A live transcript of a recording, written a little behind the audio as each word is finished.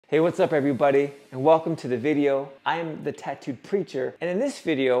Hey, what's up everybody, and welcome to the video. I am the Tattooed Preacher, and in this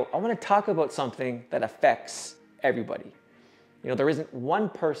video, I want to talk about something that affects everybody. You know, there isn't one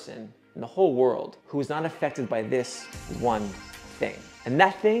person in the whole world who is not affected by this one thing. And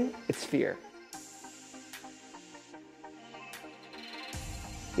that thing, it's fear.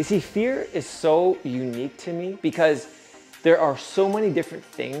 You see, fear is so unique to me because there are so many different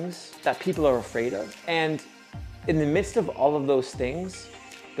things that people are afraid of. And in the midst of all of those things,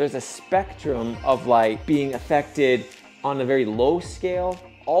 there's a spectrum of like being affected on a very low scale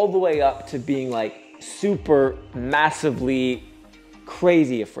all the way up to being like super massively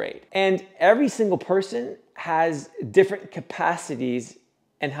crazy afraid. And every single person has different capacities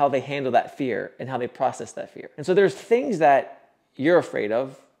in how they handle that fear and how they process that fear. And so there's things that you're afraid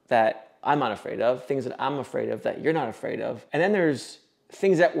of that I'm not afraid of, things that I'm afraid of that you're not afraid of. And then there's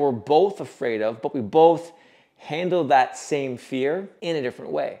things that we're both afraid of, but we both handle that same fear in a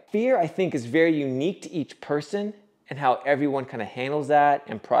different way. Fear, I think, is very unique to each person and how everyone kind of handles that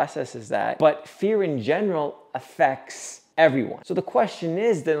and processes that. But fear in general affects everyone. So the question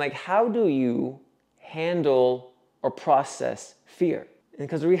is then, like, how do you handle or process fear? And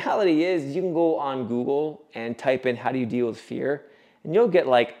because the reality is you can go on Google and type in how do you deal with fear, and you'll get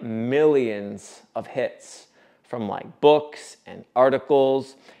like millions of hits from like books and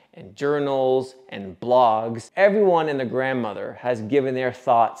articles and journals and blogs. Everyone and their grandmother has given their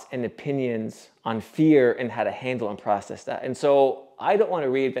thoughts and opinions on fear and how to handle and process that. And so I don't want to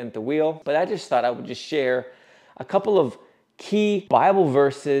reinvent the wheel, but I just thought I would just share a couple of key Bible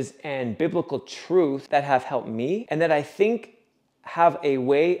verses and biblical truths that have helped me and that I think have a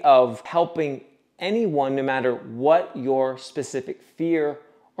way of helping anyone, no matter what your specific fear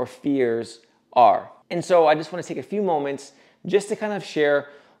or fears are. And so I just want to take a few moments just to kind of share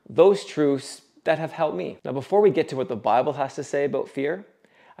those truths that have helped me. Now, before we get to what the Bible has to say about fear,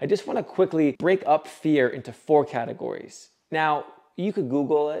 I just want to quickly break up fear into 4 categories. Now, you could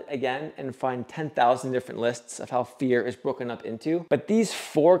Google it again and find 10,000 different lists of how fear is broken up into, but these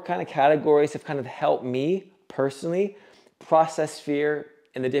 4 kind of categories have kind of helped me personally process fear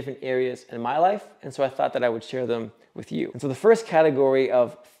in the different areas in my life, and so I thought that I would share them with you. And so the first category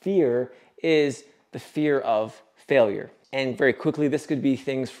of fear is the fear of failure. And very quickly, this could be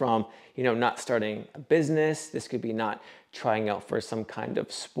things from, not starting a business. This could be not trying out for some kind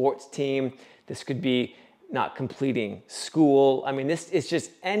of sports team. This could be not completing school. I mean, this is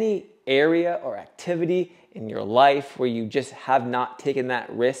just any area or activity in your life where you just have not taken that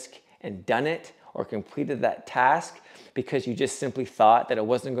risk and done it or completed that task because you just simply thought that it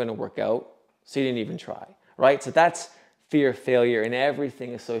wasn't going to work out, so you didn't even try, right? So that's fear of failure and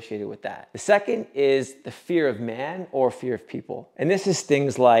everything associated with that. The second is the fear of man or fear of people. And this is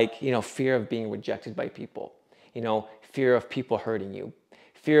things like, fear of being rejected by people, fear of people hurting you,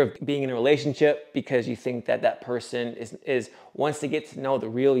 fear of being in a relationship because you think that that person is once they get to know the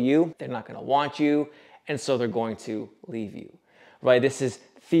real you, they're not going to want you, and so they're going to leave you, right? This is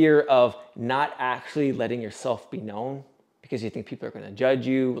fear of not actually letting yourself be known because you think people are going to judge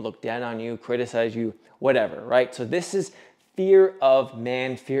you, look down on you, criticize you, whatever, right? So this is fear of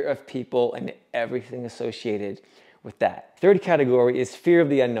man, fear of people, and everything associated with that. Third category is fear of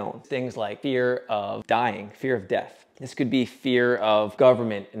the unknown. Things like fear of dying, fear of death. This could be fear of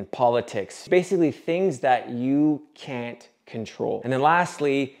government and politics. Basically things that you can't control. And then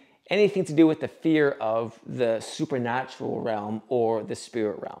lastly, anything to do with the fear of the supernatural realm or the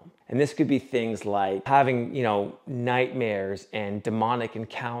spirit realm. And this could be things like having, nightmares and demonic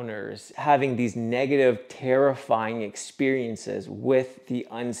encounters, having these negative, terrifying experiences with the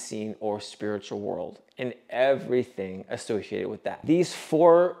unseen or spiritual world and everything associated with that. These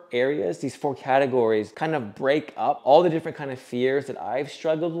 4 areas, these 4 categories kind of break up all the different kind of fears that I've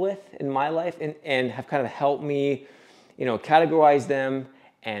struggled with in my life and have kind of helped me, categorize them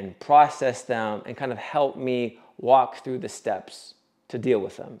and process them and kind of help me walk through the steps to deal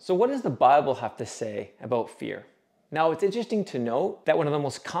with them. So what does the Bible have to say about fear? Now, it's interesting to note that one of the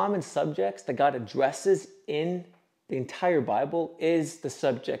most common subjects that God addresses in the entire Bible is the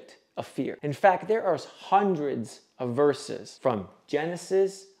subject of fear. In fact, there are hundreds of verses from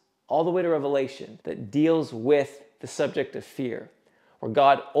Genesis all the way to Revelation that deals with the subject of fear, where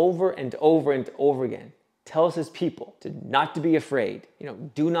God over and over and over again tells his people not to be afraid,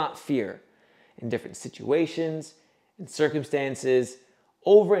 do not fear in different situations and circumstances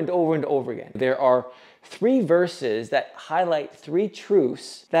over and over and over again. There are 3 verses that highlight 3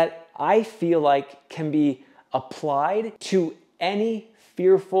 truths that I feel like can be applied to any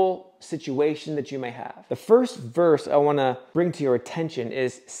fearful situation that you may have. The first verse I want to bring to your attention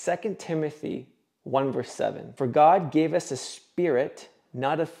is 2 Timothy 1 verse 7. For God gave us a spirit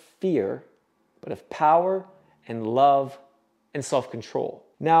not of fear, but of power and love and self-control.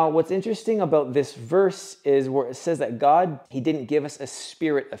 Now, what's interesting about this verse is where it says that God, he didn't give us a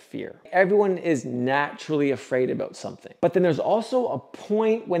spirit of fear. Everyone is naturally afraid about something. But then there's also a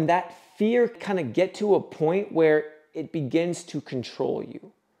point when that fear kind of get to a point where it begins to control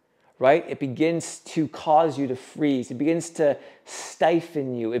you, right? It begins to cause you to freeze. It begins to stifle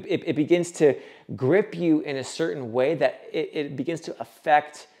you. It begins to grip you in a certain way that it begins to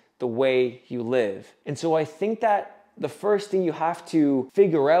affect the way you live. And so I think that the first thing you have to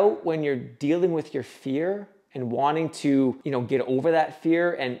figure out when you're dealing with your fear and wanting to, get over that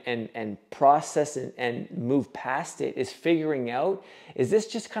fear and process and move past it is figuring out, is this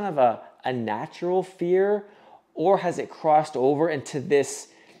just kind of a natural fear, or has it crossed over into this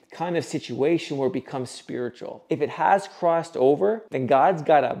kind of situation where it becomes spiritual? If it has crossed over, then God's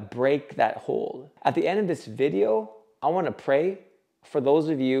got to break that hold. At the end of this video, I want to pray for those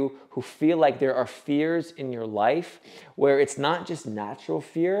of you who feel like there are fears in your life where it's not just natural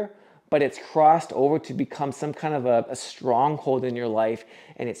fear, but it's crossed over to become some kind of a stronghold in your life,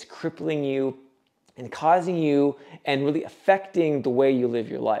 and it's crippling you and causing you and really affecting the way you live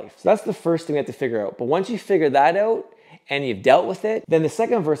your life. So that's the first thing we have to figure out. But once you figure that out and you've dealt with it, then the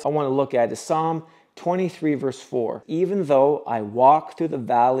second verse I want to look at is Psalm 23 verse 4. Even though I walk through the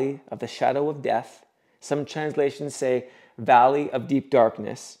valley of the shadow of death, some translations say valley of deep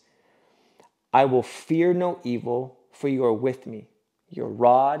darkness, I will fear no evil, for you are with me. Your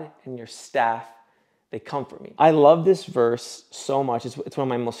rod and your staff, they comfort me. I love this verse so much. It's one of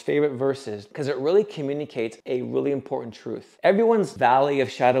my most favorite verses because it really communicates a really important truth. Everyone's valley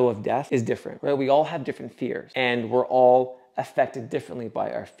of shadow of death is different, right? We all have different fears, and we're all affected differently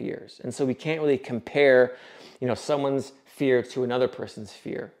by our fears. And so we can't really compare, someone's fear to another person's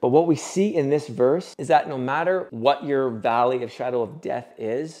fear. But what we see in this verse is that no matter what your valley of shadow of death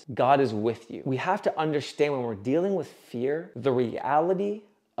is, God is with you. We have to understand when we're dealing with fear, the reality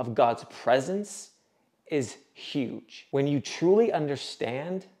of God's presence is huge. When you truly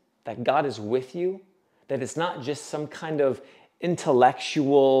understand that God is with you, that it's not just some kind of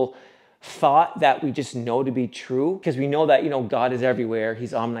intellectual thought that we just know to be true, because we know that, God is everywhere,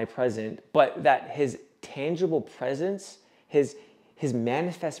 he's omnipresent, but that his tangible presence, his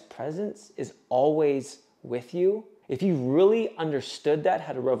manifest presence is always with you. If you really understood that,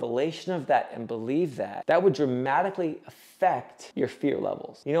 had a revelation of that, and believed that, that would dramatically affect your fear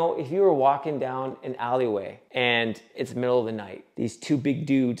levels. If you were walking down an alleyway and it's the middle of the night, these two big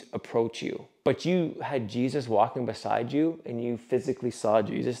dudes approach you, but you had Jesus walking beside you and you physically saw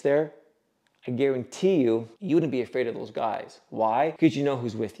Jesus there, I guarantee you wouldn't be afraid of those guys. Why? Because you know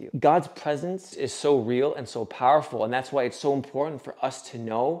who's with you. God's presence is so real and so powerful, and that's why it's so important for us to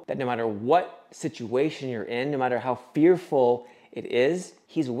know that no matter what situation you're in, no matter how fearful it is,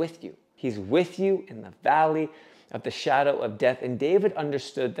 he's with you. He's with you in the valley of the shadow of death, and David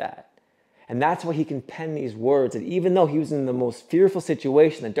understood that. And that's why he can pen these words. And even though he was in the most fearful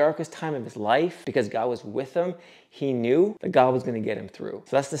situation, the darkest time of his life, because God was with him, he knew that God was going to get him through.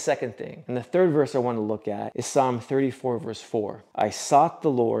 So that's the second thing. And the third verse I want to look at is Psalm 34 verse 4. I sought the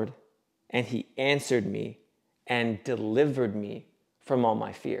Lord, and he answered me and delivered me from all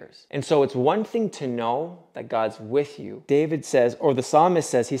my fears. And so it's one thing to know that God's with you. David says, or the psalmist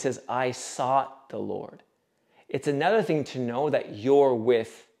says, he says, I sought the Lord. It's another thing to know that you're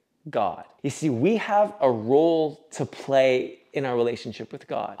with God. You see, we have a role to play in our relationship with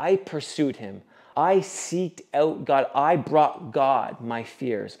God. I pursued him. I seeked out God. I brought God my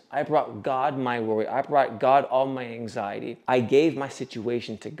fears. I brought God my worry. I brought God all my anxiety. I gave my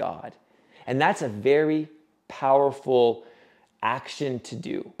situation to God. And that's a very powerful action to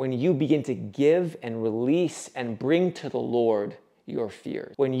do. When you begin to give and release and bring to the Lord your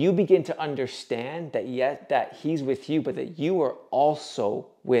fears. When you begin to understand that yet that he's with you, but that you are also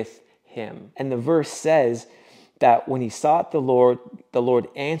with him. And the verse says that when he sought the Lord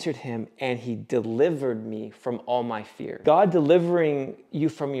answered him, and he delivered me from all my fears. God delivering you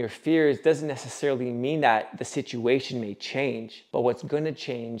from your fears doesn't necessarily mean that the situation may change, but what's going to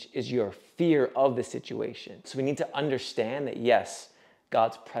change is your fear of the situation. So we need to understand that yes,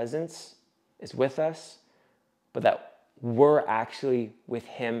 God's presence is with us, but that we're actually with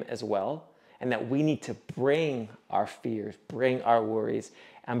him as well, and that we need to bring our fears, bring our worries,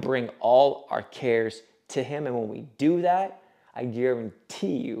 and bring all our cares to him. And when we do that, I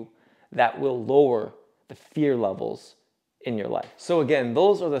guarantee you that will lower the fear levels in your life. So again,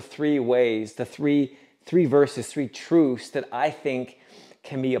 those are the three ways, the three verses, three truths that I think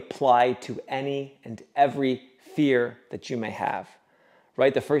can be applied to any and every fear that you may have,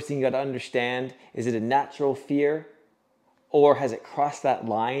 right? The first thing you got to understand, is it a natural fear, Or has it crossed that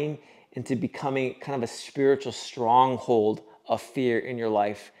line into becoming kind of a spiritual stronghold of fear in your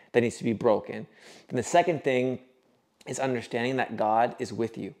life that needs to be broken? And the second thing is understanding that God is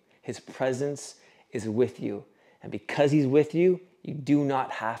with you. His presence is with you. And because he's with you, you do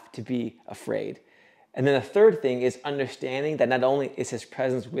not have to be afraid. And then the third thing is understanding that not only is his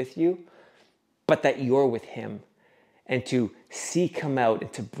presence with you, but that you're with him. And to seek him out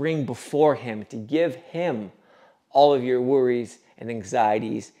and to bring before him, to give him all of your worries and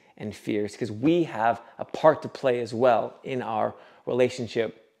anxieties and fears, because we have a part to play as well in our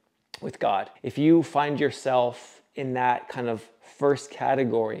relationship with God. If you find yourself in that kind of first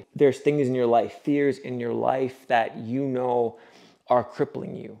category, there's things in your life, fears in your life that you know are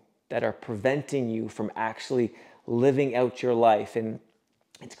crippling you, that are preventing you from actually living out your life. And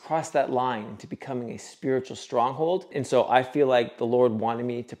it's crossed that line into becoming a spiritual stronghold. And so I feel like the Lord wanted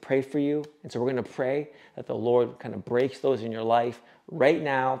me to pray for you. And so we're going to pray that the Lord kind of breaks those in your life right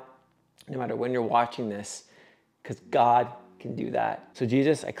now, no matter when you're watching this, because God can do that. So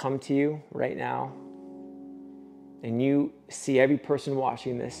Jesus, I come to you right now, and you see every person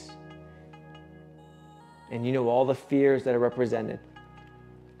watching this, and you know all the fears that are represented,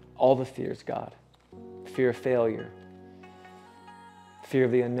 all the fears, God. Fear of failure, fear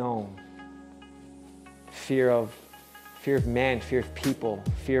of the unknown, fear of man, fear of people,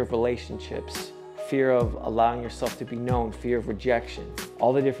 fear of relationships, fear of allowing yourself to be known, fear of rejection,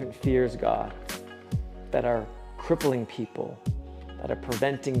 all the different fears, God, that are crippling people, that are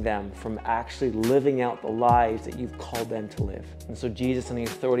preventing them from actually living out the lives that you've called them to live. And so Jesus, in the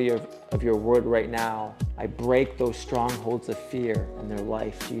authority of your word right now, I break those strongholds of fear in their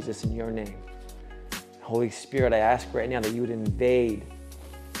life, Jesus, in your name. Holy Spirit, I ask right now that you would invade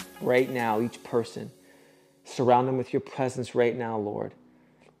right now each person. Surround them with your presence right now, Lord.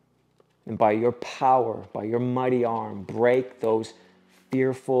 And by your power, by your mighty arm, break those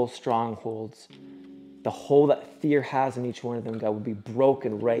fearful strongholds. The hole that fear has in each one of them, God, will be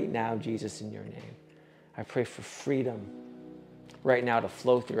broken right now, Jesus, in your name. I pray for freedom right now to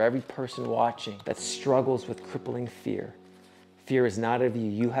flow through every person watching that struggles with crippling fear. Fear is not of you.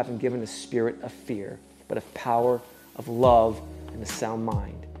 You haven't given a spirit of fear, but of power, of love, and a sound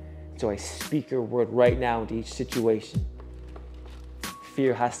mind. So I speak your word right now into each situation.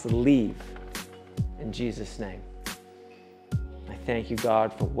 Fear has to leave in Jesus' name. I thank you,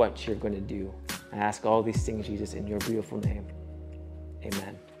 God, for what you're going to do. I ask all these things, Jesus, in your beautiful name.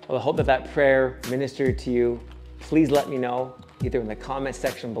 Amen. Well, I hope that prayer ministered to you. Please let me know, either in the comment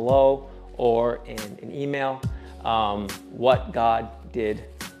section below or in an email, what God did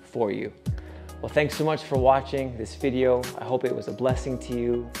for you. Well, thanks so much for watching this video. I hope it was a blessing to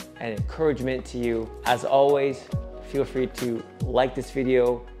you and encouragement to you. As always, feel free to like this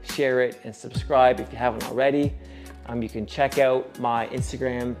video, share it, and subscribe if you haven't already. You can check out my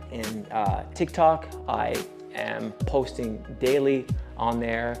Instagram and TikTok. I am posting daily on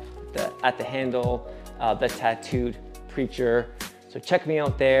there at the handle, The Tattooed Preacher. So check me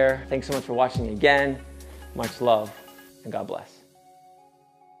out there. Thanks so much for watching again. Much love and God bless.